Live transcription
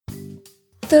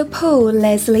The Paul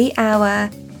Leslie Hour,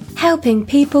 helping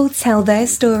people tell their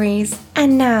stories.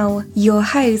 And now, your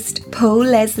host, Paul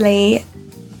Leslie.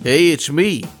 Hey, it's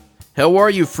me. How are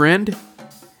you, friend?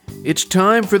 It's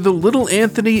time for the Little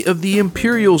Anthony of the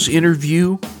Imperials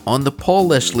interview on the Paul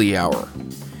Leslie Hour.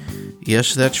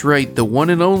 Yes, that's right, the one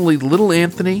and only Little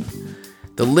Anthony.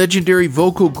 The legendary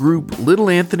vocal group Little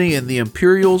Anthony and the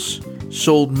Imperials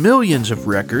sold millions of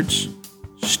records,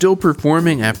 still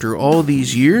performing after all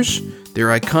these years.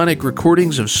 Their iconic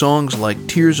recordings of songs like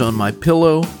Tears on My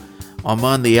Pillow, I'm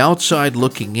on the Outside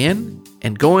Looking In,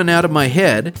 and Going Out of My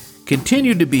Head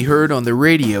continue to be heard on the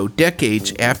radio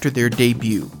decades after their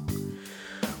debut.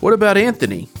 What about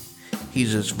Anthony?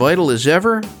 He's as vital as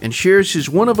ever and shares his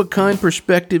one-of-a-kind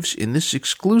perspectives in this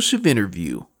exclusive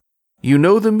interview. You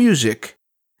know the music.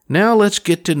 Now let's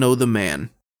get to know the man.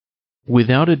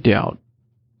 Without a doubt,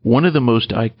 one of the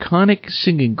most iconic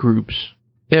singing groups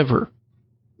ever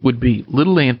would be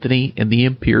Little Anthony and the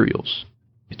Imperials.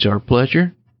 It's our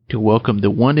pleasure to welcome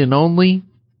the one and only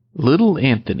Little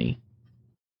Anthony.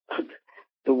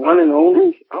 The one and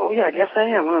only? Oh, yeah, I guess I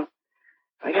am, huh?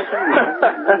 I guess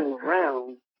I'm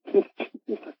around.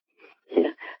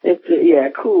 Yeah,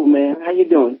 cool, man. How you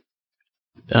doing?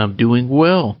 I'm doing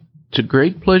well. It's a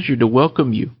great pleasure to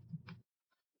welcome you.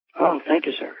 Oh, thank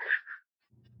you, sir.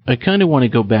 I kind of want to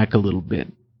go back a little bit.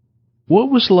 What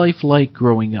was life like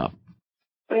growing up?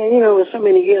 Man, it was so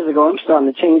many years ago, I'm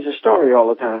starting to change the story all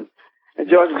the time. And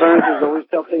George Burns has always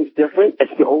tell things different. As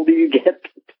the older you get,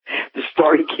 the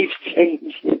story keeps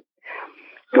changing.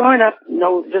 Growing up,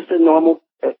 just a normal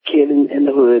kid in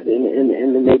the hood,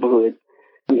 in the neighborhood,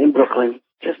 in Brooklyn.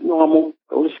 Just normal.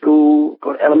 Go to school,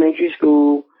 go to elementary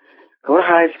school, go to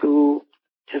high school.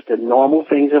 Just the normal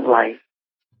things of life.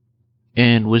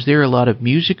 And was there a lot of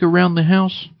music around the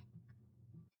house?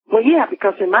 Well, yeah,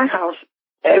 because in my house,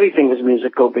 everything was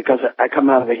musical because I come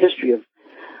out of a history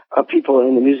of people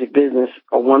in the music business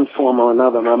of one form or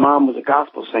another. My mom was a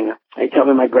gospel singer. They tell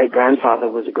me my great-grandfather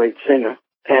was a great singer.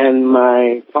 And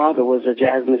my father was a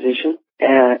jazz musician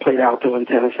and played alto and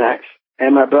tenor sax.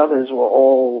 And my brothers were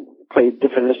all played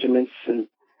different instruments and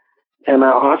my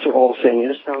aunts were all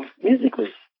singers. So music was,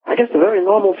 I guess, a very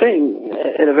normal thing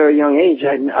at a very young age.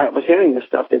 I was hearing the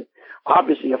stuff that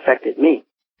obviously affected me.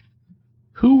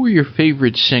 Who were your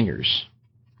favorite singers?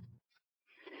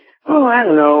 Oh, I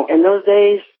don't know. In those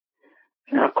days,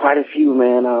 quite a few,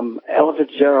 man. Ella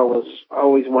Fitzgerald was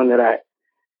always one that I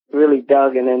really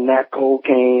dug, and then Nat Cole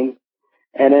came,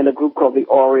 and then a group called the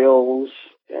Orioles,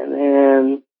 and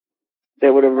then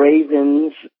there were the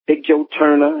Ravens, Big Joe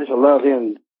Turner, I love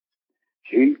him.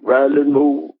 Keep riding,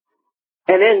 move.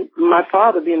 And then my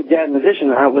father, being a jazz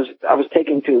musician, I was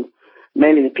taken to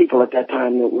many of the people at that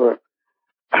time that were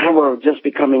just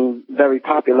becoming very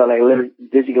popular, like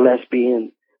Dizzy Gillespie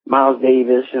and Miles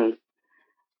Davis and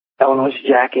Eleanor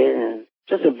Jacket, and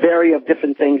just a variety of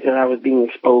different things that I was being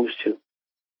exposed to.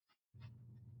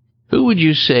 Who would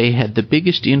you say had the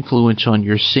biggest influence on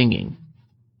your singing?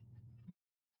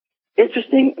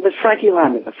 Interesting, it was Frankie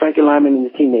Lyman and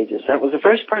the Teenagers. That was the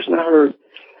first person I heard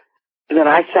that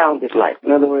I sounded like.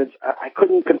 In other words, I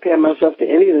couldn't compare myself to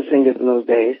any of the singers in those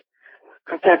days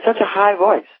because I had such a high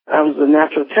voice. I was a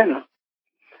natural tenor.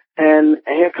 And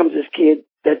here comes this kid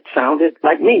that sounded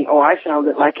like me. Oh, I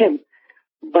sounded like him.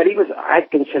 But I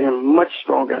consider him much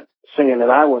stronger singer than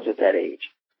I was at that age.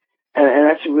 And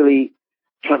that's really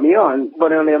turned me on.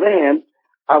 But on the other hand,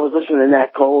 I was listening to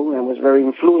Nat Cole and was very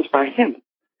influenced by him.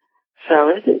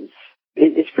 So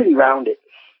it's pretty rounded.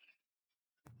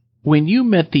 When you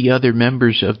met the other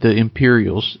members of the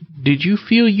Imperials, did you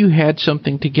feel you had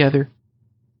something together?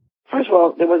 First of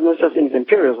all, there was no such thing as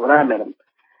Imperials when I met them.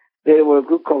 They were a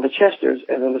group called the Chesters,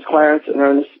 and it was Clarence and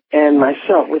Ernest and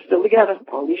myself. We're still together,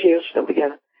 all these years, still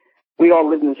together. We all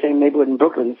lived in the same neighborhood in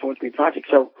Brooklyn, the 4th Street Project.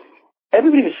 So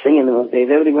everybody was singing in those days.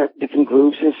 Everybody went different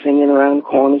groups and singing around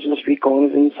corners and street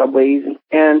corners and subways.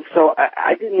 And so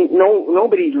I didn't know,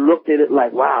 nobody looked at it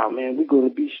like, wow, man, we're going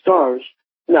to be stars.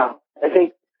 No, I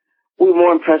think we were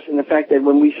more impressed in the fact that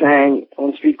when we sang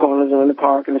on street corners or in the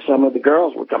park in the summer, the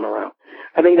girls would come around.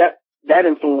 I think that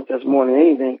influenced us more than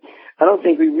anything. I don't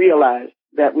think we realized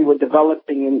that we were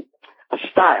developing in a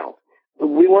style.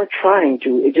 We weren't trying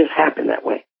to. It just happened that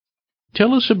way.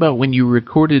 Tell us about when you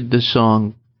recorded the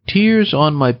song Tears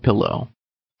on My Pillow.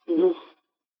 Mm-hmm.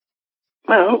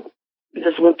 Well, we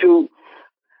just went to,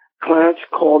 Clarence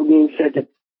called me and said that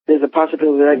there's a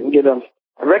possibility that I can get a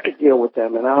record deal with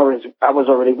them. And I was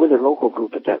already with a local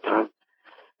group at that time.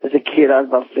 As a kid, I was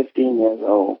about 15 years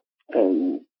old.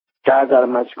 And guys out of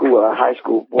my school, high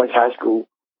school, boys high school,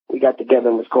 we got together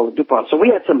and it was called DuPont. So we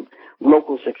had some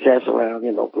local success around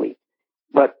here locally.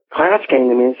 But Clarence came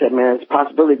to me and said, man, it's a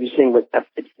possibility if you sing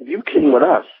with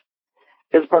us,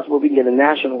 it's possible we can get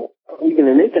even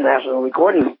an international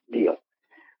recording deal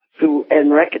through N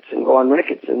Records and go on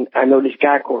records. And I know this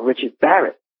guy called Richard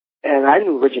Barrett. And I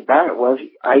knew who Richard Barrett was.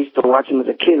 I used to watch him as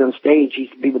a kid on stage. He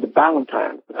used to be with the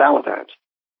Valentines.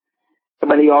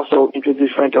 But he also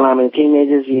introduced Frank Alama and the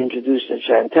Teenagers. He introduced the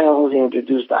Chantels. He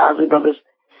introduced the Osley Brothers.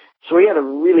 So he had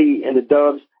and the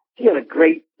Doves. He had a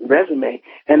great resume.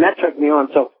 And that took me on.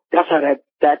 So that's how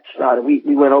that started.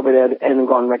 We went over there and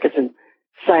go on records and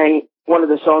sang one of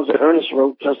the songs that Ernest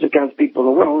wrote, Just Against People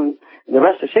in the World, and the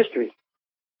rest is history.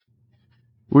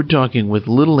 We're talking with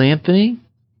Little Anthony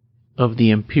of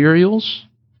the Imperials.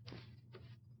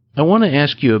 I want to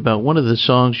ask you about one of the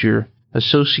songs you're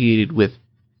associated with,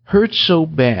 Hurt So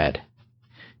Bad.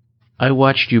 I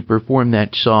watched you perform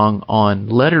that song on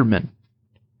Letterman.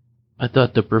 I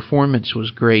thought the performance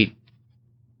was great.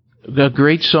 A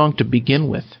great song to begin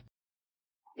with.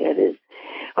 Yeah, it is.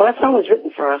 Well, that song was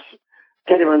written for us.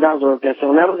 Teddy Randazzo wrote that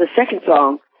song. That was the second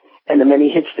song and the many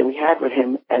hits that we had with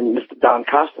him and Mr. Don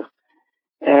Costa.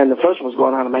 And the first one was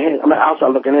going on in my head. I mean, I was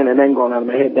looking in and then going on in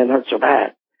my head, then Hurt So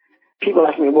Bad. People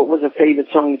ask me, what was a favorite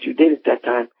song that you did at that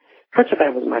time? Hurt So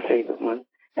Bad was my favorite one.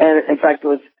 And, in fact, it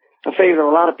was a favorite of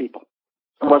a lot of people.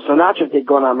 Well, Sinatra did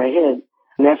Going On in My Head.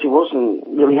 Nancy Wilson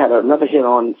really had another hit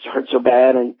on Hurt So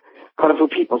Bad and quite a few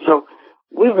people. So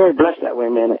we were very blessed that way,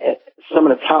 man. Some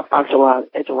of the top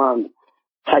echelon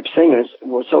type singers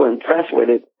were so impressed with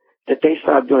it that they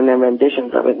started doing their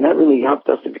renditions of it, and that really helped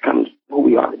us to become who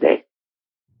we are today.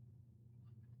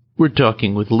 We're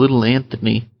talking with Little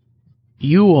Anthony.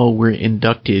 You all were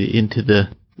inducted into the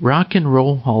Rock and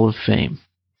Roll Hall of Fame.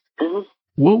 Mm-hmm.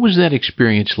 What was that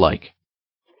experience like?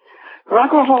 Rock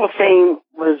and Roll Hall of Fame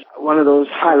was one of those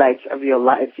highlights of your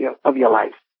life.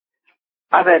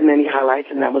 I've had many highlights,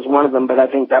 and that was one of them, but I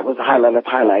think that was the highlight of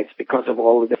highlights because of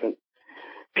all the different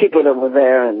people that were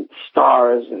there and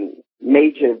stars and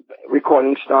major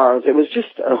recording stars. It was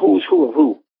just a who's who of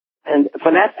who. And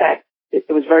for that fact, it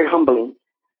was very humbling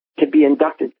to be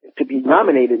inducted, to be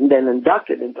nominated and then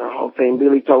inducted into the Hall of Fame.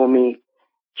 Really told me,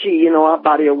 gee, our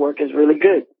body of work is really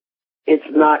good. It's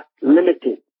not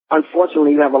limited.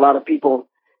 Unfortunately, you have a lot of people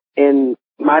in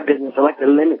my business that like to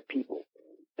limit people,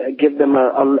 give them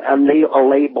a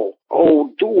label.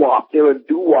 Oh, doo-wop, they're a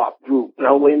doo-wop group.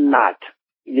 No, we're not.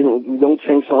 We don't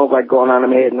sing songs like Going On in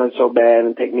My Head and Hurt So Bad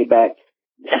and Take Me Back.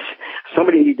 Yes,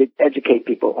 somebody need to educate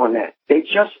people on that. They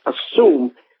just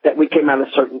assume that we came out of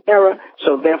a certain era,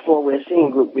 so therefore we're a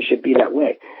singing group, we should be that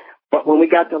way. But when we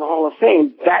got to the Hall of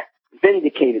Fame, that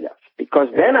vindicated us, because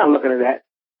they're not looking at that.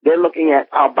 They're looking at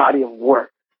our body of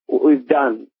work, what we've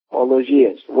done all those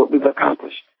years, what we've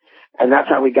accomplished. And that's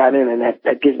how we got in, and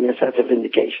that gives me a sense of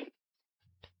vindication.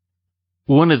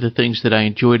 One of the things that I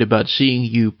enjoyed about seeing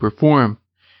you perform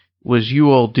was you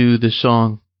all do the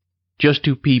song Just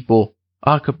Two People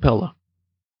a cappella.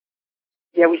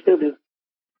 Yeah, we still do.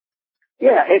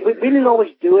 Yeah, we didn't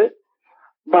always do it,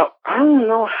 but I don't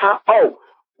know how. Oh,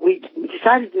 we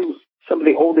decided to do some of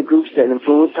the older groups that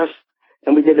influenced us,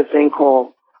 and we did a thing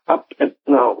called what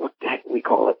the heck we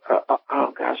call it?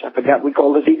 Oh gosh, I forgot. We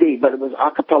called it CD, but it was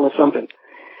a cappella something.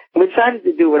 And we decided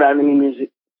to do it without any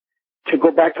music to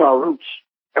go back to our roots.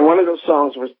 And one of those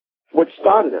songs was what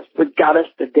started us, what got us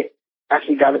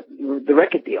the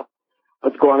record deal.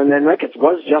 What's going on in N Records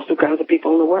was Just Two Kinds of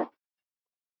People in the World.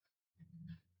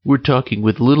 We're talking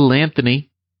with Little Anthony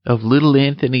of Little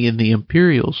Anthony and the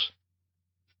Imperials.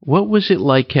 What was it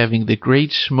like having the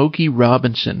great Smokey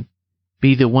Robinson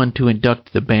be the one to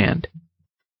induct the band?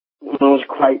 I was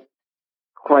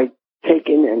quite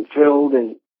taken and thrilled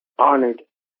and honored,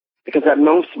 because I've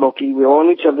known Smokey. We all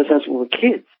knew each other since we were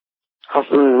kids,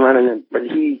 hustling and running. But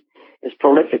he is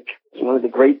prolific. He's one of the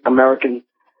great American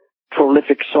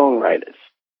prolific songwriters.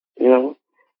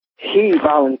 He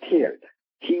volunteered.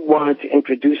 He wanted to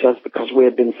introduce us because we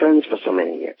had been friends for so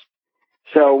many years.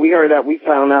 So we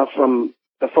found out from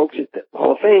the folks at the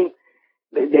Hall of Fame.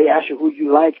 They asked you who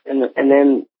you like, and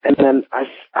then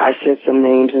I said some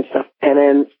names and stuff, and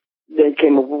then they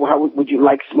came up, how would you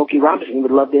like Smokey Robinson? He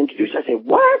would love to introduce. I said,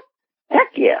 what?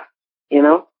 Heck yeah,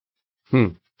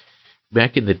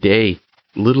 Back in the day,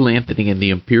 Little Anthony and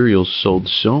the Imperials sold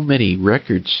so many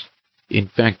records. In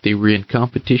fact, they were in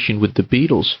competition with the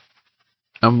Beatles.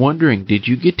 I'm wondering, did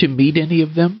you get to meet any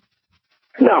of them?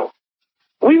 No.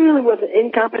 We really wasn't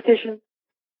in competition.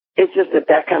 It's just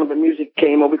that kind of a music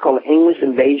came, what we call an English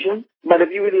invasion. But if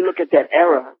you really look at that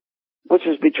era, which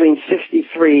was between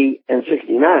 63 and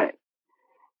 69,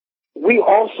 we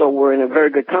also were in a very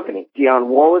good company. Dionne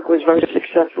Warwick was very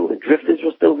successful. The Drifters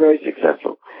were still very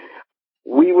successful.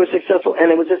 We were successful,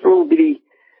 and it was this little bitty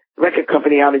record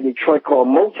company out of Detroit called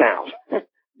Motown.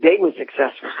 They were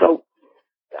successful. So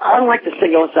I don't like to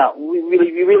single us out. We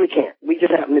really can't. We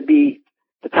just happen to be,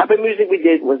 the type of music we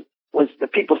did was the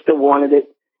people still wanted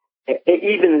it,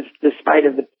 even despite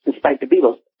the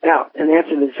Beatles. Now, in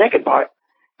answer to the second part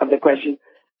of the question,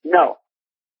 no.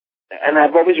 And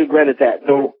I've always regretted that,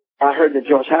 though I heard that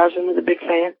George Harrison was a big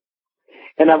fan.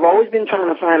 And I've always been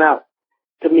trying to find out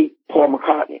to meet Paul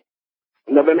McCartney.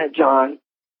 Never met John.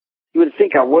 You would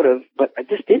think I would have, but I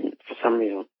just didn't for some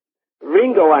reason.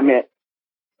 Ringo I met,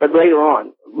 but later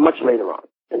on, much later on.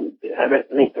 And I met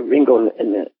Ringo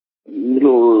in the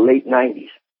late 90s.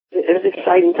 It was an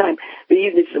exciting time. But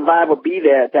even to survive or be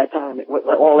there at that time,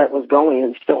 all that was going,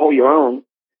 and still hold your own,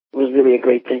 was really a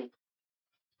great thing.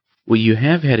 Well, you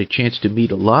have had a chance to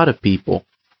meet a lot of people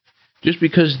just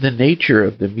because of the nature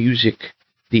of the music,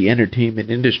 the entertainment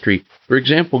industry. For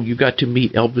example, you got to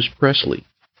meet Elvis Presley.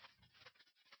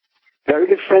 Very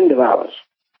good friend of ours.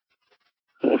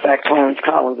 In fact, Clarence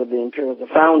Collins of the Imperials, the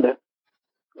founder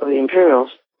of the Imperials,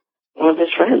 one of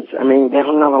his friends. I mean, they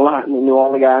hung out a lot, and we knew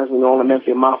all the guys, we knew all the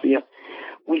Memphis Mafia.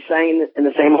 We sang in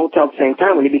the same hotel at the same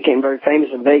time when he became very famous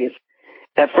in Vegas.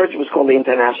 At first it was called the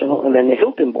International, and then the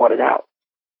Hilton bought it out.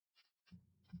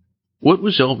 What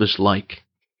was Elvis like?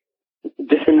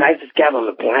 Just the nicest guy on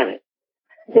the planet.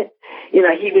 You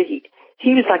know,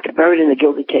 he was like a bird in a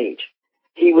gilded cage.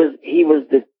 He was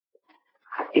the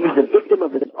victim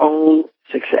of his own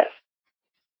success.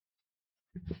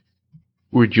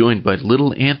 We're joined by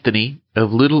Little Anthony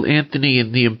of Little Anthony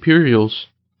and the Imperials.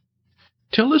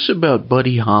 Tell us about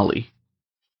Buddy Holly.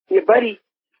 Yeah,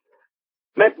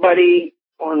 met Buddy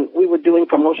we were doing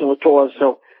promotional tours,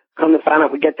 so come to find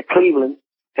out we get to Cleveland,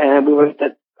 and we were at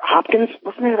the Hopkins,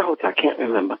 what's the name of the hotel? I can't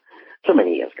remember. So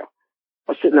many years ago.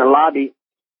 I was sitting in the lobby,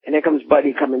 and there comes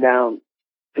Buddy coming down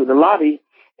to the lobby,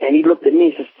 and he looked at me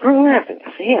and says, "Little Anthony."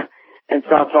 I said, "Yeah." And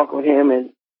started talking with him and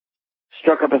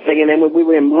struck up a thing. And then when we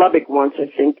were in Lubbock once, I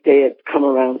think they had come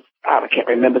around, I can't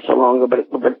remember so long ago,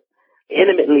 but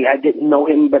intimately I didn't know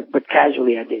him, but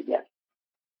casually I did, yes.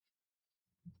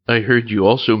 I heard you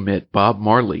also met Bob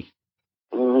Marley.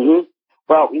 Mm-hmm.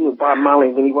 Well, we knew Bob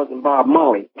Marley when he wasn't Bob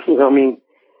Marley. You know what I mean?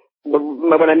 But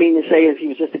what I mean to say is he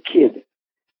was just a kid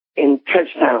in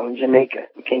Trenchtown, Jamaica,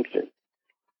 in Kingston.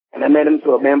 And I met him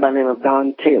through a man by the name of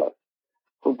Don Taylor,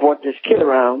 who brought this kid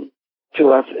around to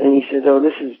us, and he said, "Oh,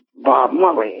 this is Bob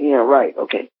Marley." Yeah, right,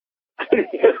 okay.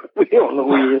 We don't know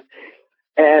who he is.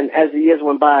 And as the years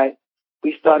went by,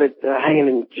 we started hanging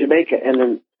in Jamaica, and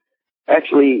then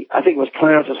actually, I think it was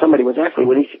Clarence or somebody was actually,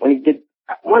 when he did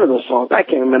one of those songs, I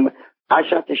can't remember, I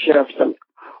shot the sheriff,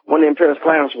 one of the Imperials,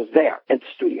 Clarence was there at the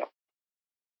studio.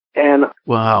 And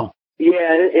wow.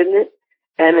 Yeah, isn't it?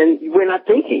 And then we're not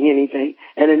thinking anything,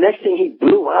 and the next thing he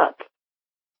blew up.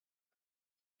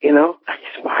 You know,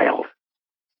 it's wild.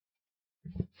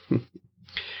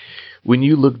 When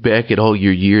you look back at all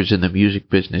your years in the music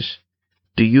business,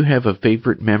 do you have a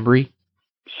favorite memory?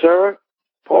 Sir,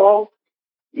 Paul,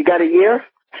 you got a year?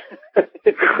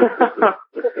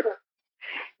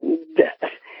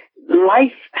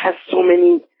 Life has so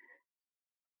many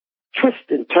twists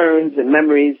and turns and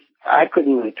memories. I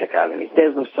couldn't really pick out any.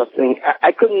 There's no such thing.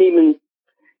 I couldn't even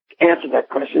answer that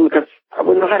question because I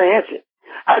wouldn't know how to answer it.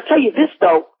 I'll tell you this,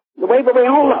 though. Wait,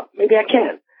 hold up. Maybe I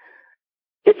can.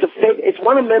 It's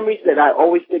one of the memories that I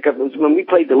always think of. It was when we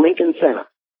played the Lincoln Center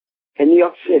in New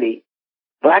York City,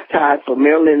 Black Tie for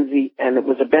Mayor Lindsay, and it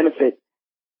was a benefit.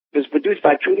 It was produced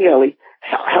by Trudy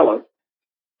Heller,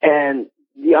 and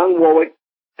Young Warwick,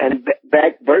 and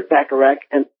Burt Bacharach,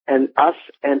 and us,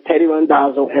 and Teddy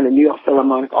Randazzo, and the New York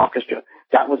Philharmonic Orchestra.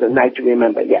 That was a night to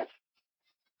remember, yes.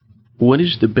 What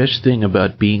is the best thing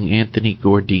about being Anthony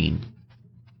Gourdine?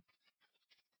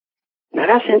 Now,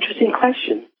 that's an interesting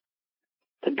question.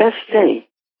 The best thing.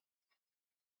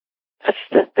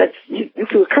 That's you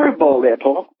threw a curveball there,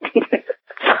 Paul.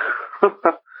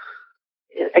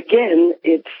 Again,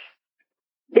 it's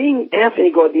being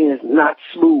Anthony Gourdine is not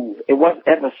smooth. It wasn't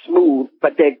ever smooth,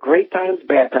 but there are great times,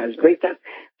 bad times, great times,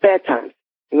 bad times.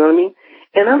 You know what I mean?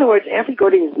 In other words, Anthony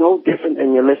Gourdine is no different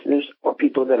than your listeners or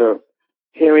people that are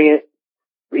hearing it,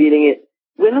 reading it.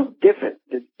 We're no different.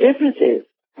 The difference is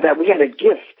that we had a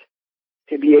gift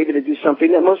to be able to do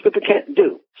something that most people can't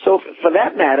do. So for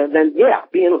that matter, then, yeah,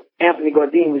 being Anthony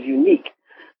Gourdine was unique.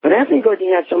 But Anthony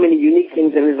Gourdine had so many unique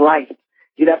things in his life,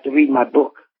 you'd have to read my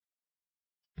book.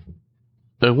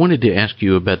 I wanted to ask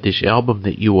you about this album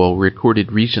that you all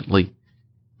recorded recently,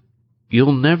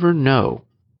 You'll Never Know.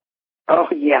 Oh,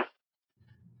 yeah.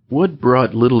 What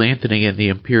brought Little Anthony and the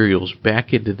Imperials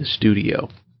back into the studio?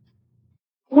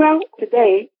 Well,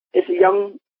 today, it's a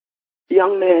young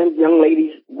young man, young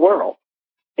ladies' world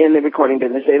in the recording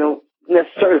business. They don't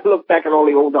necessarily look back at all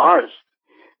the older artists.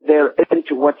 They're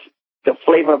into what's the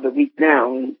flavor of the week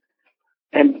now.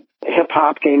 And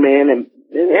hip-hop came in, and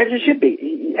as it should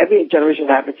be. Every generation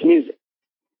has its music.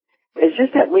 It's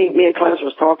just that me and Clarence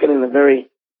was talking, and a very,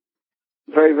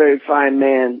 very, very fine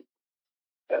man,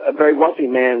 a very wealthy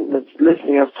man, was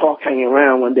listening to us talk, hanging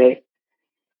around one day.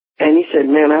 And he said,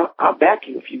 man, I'll back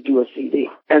you if you do a CD.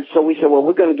 And so we said, well,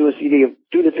 we're going to do a CD of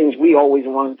do the things we always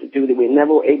wanted to do that we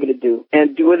never were able to do,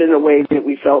 and do it in a way that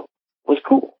we felt was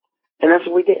cool. And that's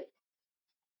what we did.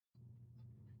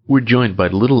 We're joined by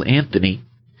Little Anthony.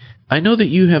 I know that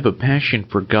you have a passion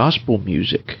for gospel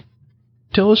music.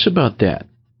 Tell us about that.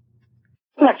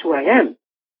 Well, that's who I am.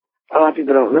 A lot of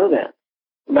people don't know that.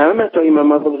 But I remember telling you my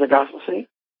mother was a gospel singer.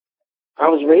 I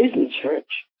was raised in church,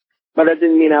 but that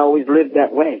didn't mean I always lived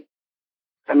that way.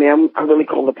 I mean, I'm really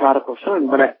called the prodigal son,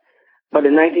 but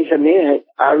in 1978,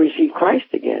 I received Christ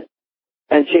again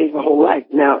and changed my whole life.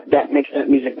 Now, that makes that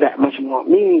music that much more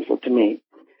meaningful to me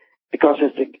because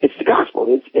it's the gospel.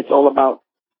 It's all about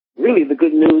really the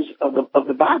good news of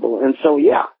the Bible. And so,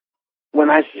 yeah, when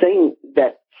I sing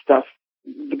that stuff,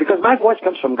 because my voice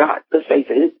comes from God, let's face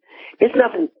it, it's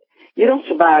nothing. You don't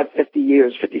survive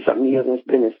 50-something years in this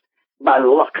business by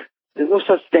luck. There's no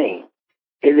such thing.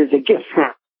 It is a gift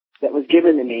that was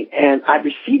given to me, and I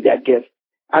received that gift.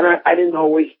 And I didn't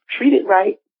always treat it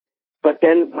right, but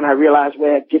then when I realized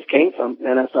where that gift came from,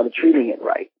 then I started treating it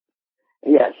right.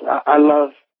 Yes, I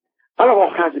love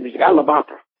all kinds of music. I love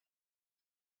opera.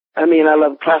 I mean, I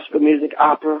love classical music,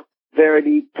 opera,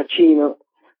 Verdi, Pacino,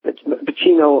 not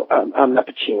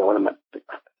Pacino,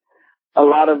 a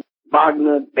lot of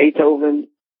Wagner, Beethoven,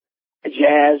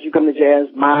 jazz. You come to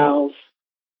jazz, Miles,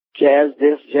 jazz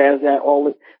this, jazz that, all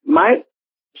it. My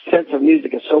sense of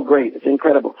music is so great. It's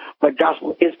incredible. But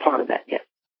gospel is part of that, yes.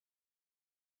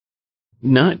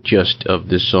 Not just of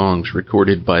the songs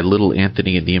recorded by Little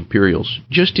Anthony and the Imperials,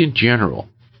 just in general.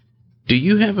 Do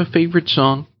you have a favorite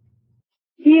song?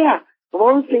 Yeah. Of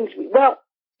all the things, well,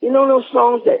 you know those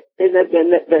songs that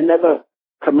they're never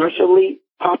commercially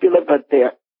popular, but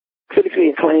they're critically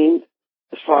acclaimed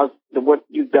as far as what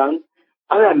you've done?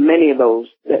 I have many of those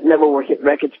that never were hit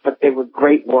records, but they were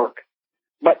great work.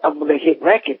 But of the hit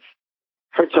records,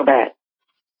 Hurt So Bad.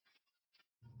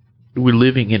 We're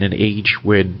living in an age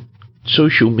when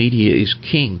social media is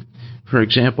king. For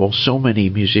example, so many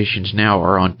musicians now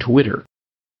are on Twitter.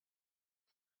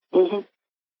 Mm-hmm.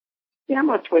 Yeah, I'm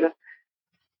on Twitter.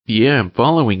 Yeah, I'm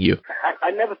following you.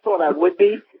 I never thought I would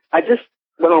be. I just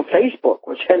went on Facebook,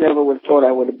 which I never would have thought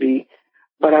I would be.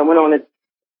 But I went on it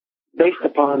based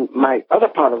upon my other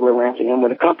part of Little Anthony. I'm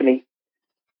with a company.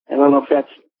 I don't know if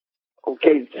that's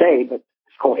okay to say, but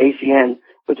it's called ACN,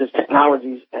 which is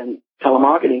Technologies and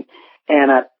Telemarketing.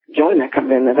 And I joined that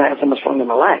company, and I had so much fun in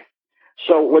my life.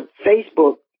 So with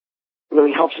Facebook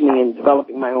really helps me in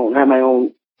developing I have my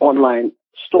own online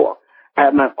store. I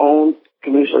have my own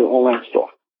commercial online store,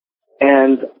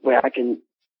 and where I can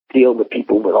deal with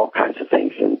people with all kinds of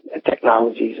things and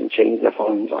technologies and change their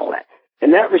phones, all that.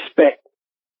 In that respect,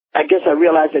 I guess I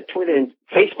realized that Twitter and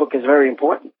Facebook is very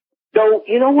important. Though,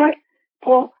 you know what,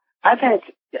 Paul?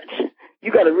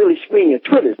 You got to really screen your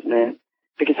Twitters, man,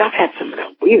 because I've had some of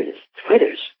the weirdest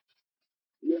Twitters.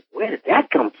 Where did that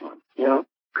come from, you know?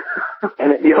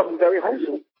 And I'm very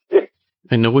wholesome.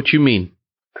 I know what you mean.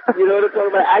 You know what I'm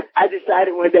talking about? I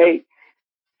decided one day,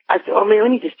 I said, oh man,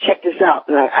 let me just check this out.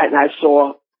 And I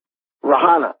saw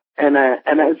Rahana.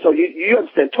 So you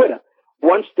understand Twitter.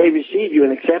 Once they receive you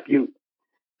and accept you,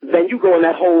 then you go in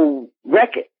that whole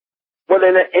record. Well,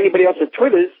 then anybody else that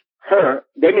Twitters her,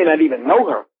 they may not even know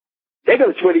her. They're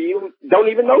going to Twitter you, don't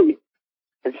even know you.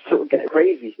 It's so kind of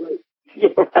crazy. You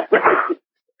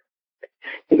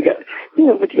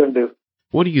know what you're going to do.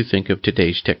 What do you think of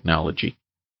today's technology?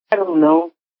 I don't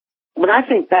know. When I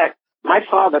think back, my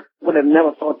father would have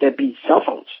never thought there'd be cell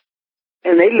phones.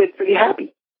 And they lived pretty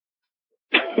happy.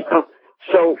 You know?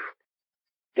 So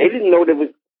they didn't know there was...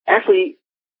 Actually,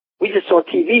 we just saw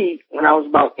TV when I was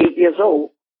about 8 years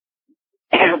old.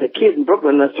 And the kid in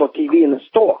Brooklyn that saw TV in the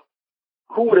store.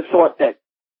 Who would have thought that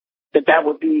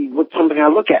would be something I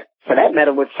look at? For that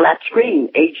matter, with flat screen,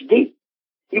 HD.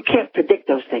 You can't predict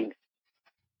those things.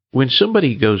 When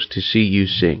somebody goes to see you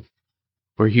sing,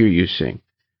 or hear you sing,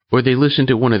 or they listen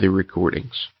to one of the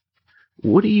recordings,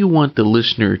 what do you want the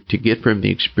listener to get from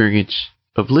the experience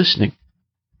of listening?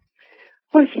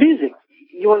 Well, it's music.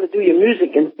 You want to do your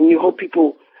music, and you hope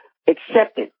people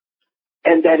accept it,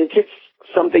 and that it hits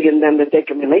something in them that they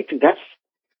can relate to.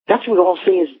 That's what all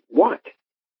singers want.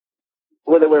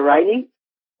 Whether we're writing,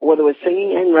 whether we're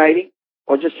singing and writing,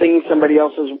 or just singing somebody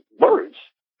else's words.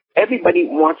 Everybody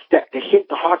wants that to hit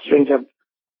the heartstrings of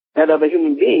that other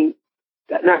human being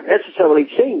that not necessarily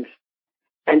sings.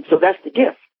 And so that's the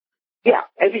gift. Yeah,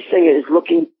 every singer is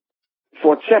looking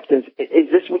for acceptance.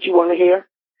 Is this what you want to hear?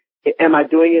 Am I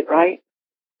doing it right?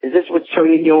 Is this what's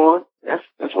turning you on?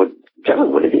 That's what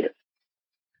generally what it is.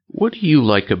 What do you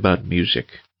like about music?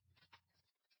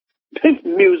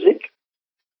 Music.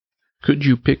 Could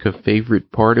you pick a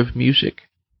favorite part of music?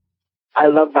 I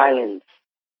love violins.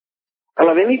 I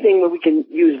love anything where we can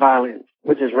use violins,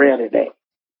 which is rare today.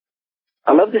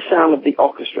 I love the sound of the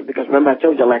orchestra because remember I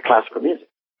told you I like classical music.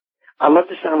 I love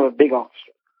the sound of a big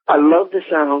orchestra. I love the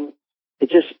sound. It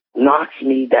just knocks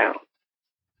me down.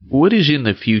 What is in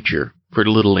the future for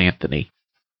little Anthony?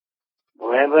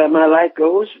 Wherever my life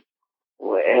goes,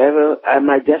 wherever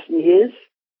my destiny is,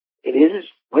 it is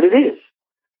what it is.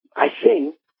 I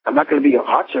sing. I'm not going to be a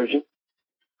heart surgeon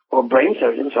or brain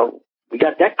surgeon, so we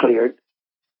got that cleared.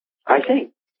 I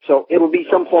sing. So it will be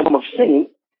some form of singing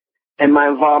and my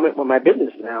involvement with my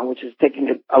business now, which is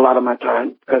taking a lot of my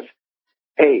time because,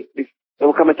 hey, there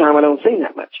will come a time I don't sing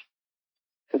that much.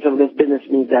 And so this business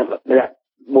means that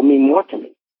will mean more to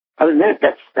me. Other than that,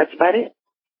 that's about it.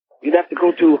 You'd have to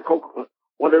go to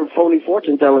one of the phony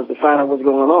fortune tellers to find out what's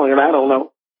going on, and I don't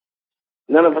know.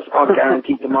 None of us are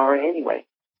guaranteed tomorrow anyway.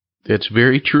 That's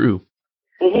very true.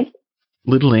 Mm-hmm.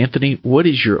 Little Anthony, what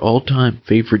is your all-time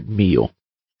favorite meal?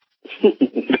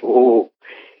 Oh,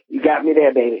 you got me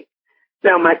there, baby.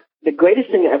 Now, the greatest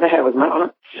thing I ever had was my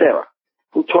Aunt Sarah,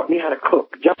 who taught me how to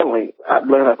cook. Generally, I've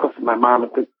learned how to cook from my mom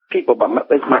and people, but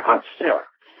it's my Aunt Sarah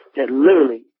that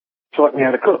literally taught me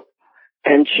how to cook.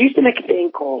 And she used to make a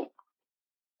thing called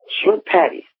shrimp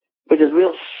patties, which is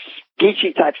real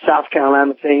geeky type South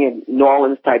Carolina thing and New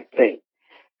Orleans type thing.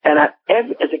 And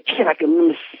as a kid, I can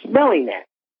remember smelling that.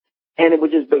 And it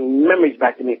would just bring memories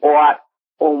back to me.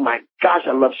 Oh my gosh,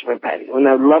 I love shrimp patties. And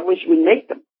I love when she would make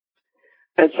them.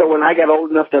 And so when I got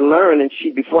old enough to learn, and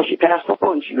before she passed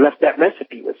on, she left that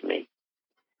recipe with me.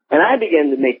 And I began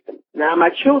to make them. Now my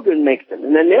children make them,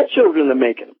 and then their children are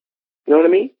making them. You know what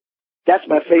I mean? That's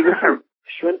my favorite food,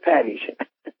 shrimp patties.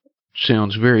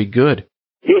 Sounds very good.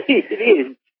 It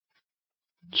is.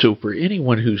 So for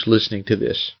anyone who's listening to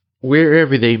this,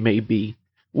 wherever they may be,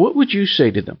 what would you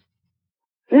say to them?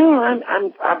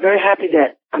 I'm very happy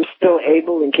that I'm still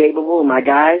able and capable, and my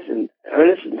guys, and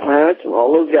Ernest and Clarence, and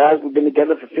all those guys who've been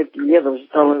together for 50 years. I was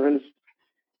telling Ernest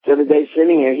the other day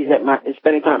sitting here, he's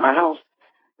spending time at my house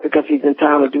because he's in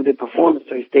town to do the performance,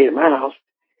 so he stayed at my house.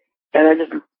 And I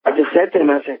just said to him,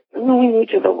 I said, we knew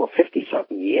each other over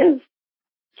 50-something years.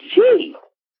 Gee,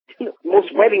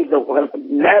 most marriages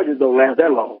don't last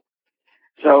that long.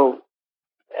 So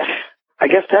I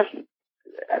guess that's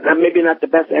maybe not the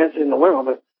best answer in the world,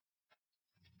 but.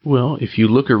 Well, if you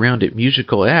look around at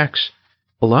musical acts,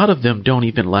 a lot of them don't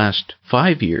even last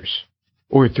 5 years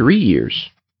or 3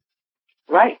 years.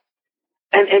 Right.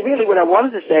 And really what I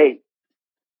wanted to say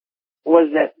was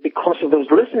that because of those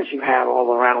listeners you have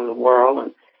all around the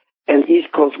world and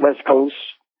East Coast, West Coast,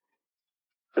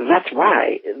 that's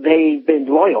why they've been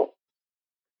loyal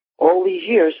all these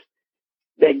years.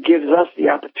 That gives us the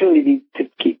opportunity to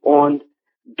keep on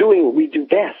doing what we do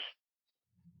best.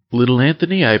 Little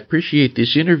Anthony, I appreciate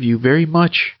this interview very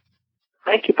much.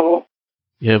 Thank you, Paul.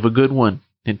 You have a good one.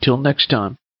 Until next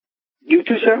time. You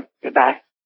too, sir. Goodbye.